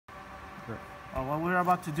What we're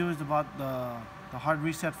about to do is about the hard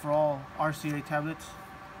reset for all RCA tablets.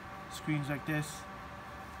 Screens like this.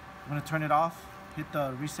 I'm going to turn it off. Hit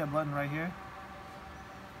the reset button right here.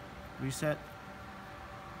 Reset.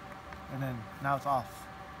 And then now it's off.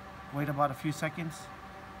 Wait about a few seconds.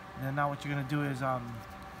 And then now what you're going to do is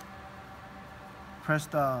press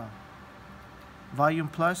the volume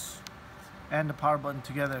plus and the power button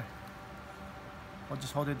together. We'll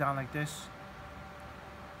just hold it down like this.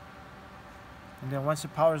 And then once the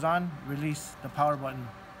power's on, release the power button,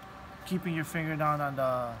 keeping your finger down on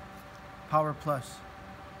the power plus.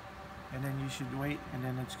 And then you should wait, and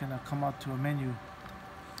then it's gonna come out to a menu.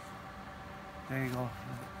 There you go,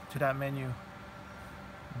 to that menu.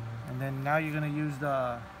 And then now you're gonna use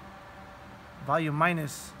the volume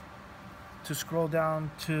minus to scroll down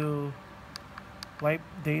to wipe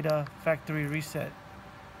data factory reset.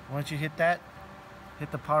 Once you hit that,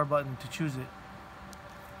 hit the power button to choose it.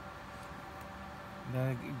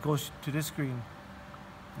 Then it goes to this screen.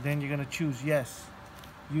 Then you're gonna choose yes,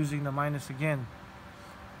 using the minus again.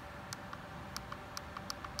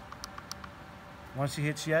 Once you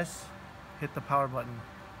hit yes, hit the power button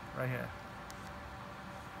right here.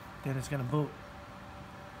 Then it's gonna boot.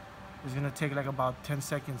 It's gonna take like about 10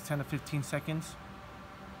 seconds, 10 to 15 seconds.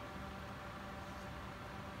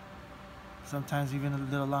 Sometimes even a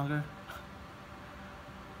little longer.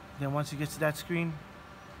 Then once you get to that screen,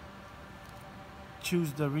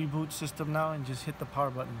 choose the reboot system now and just hit the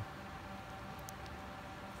power button.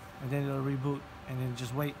 And then it'll reboot, and then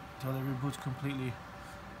just wait till it reboots completely.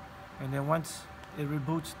 And then once it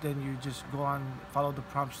reboots, then you just go on, follow the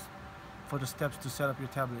prompts for the steps to set up your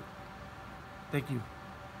tablet. Thank you.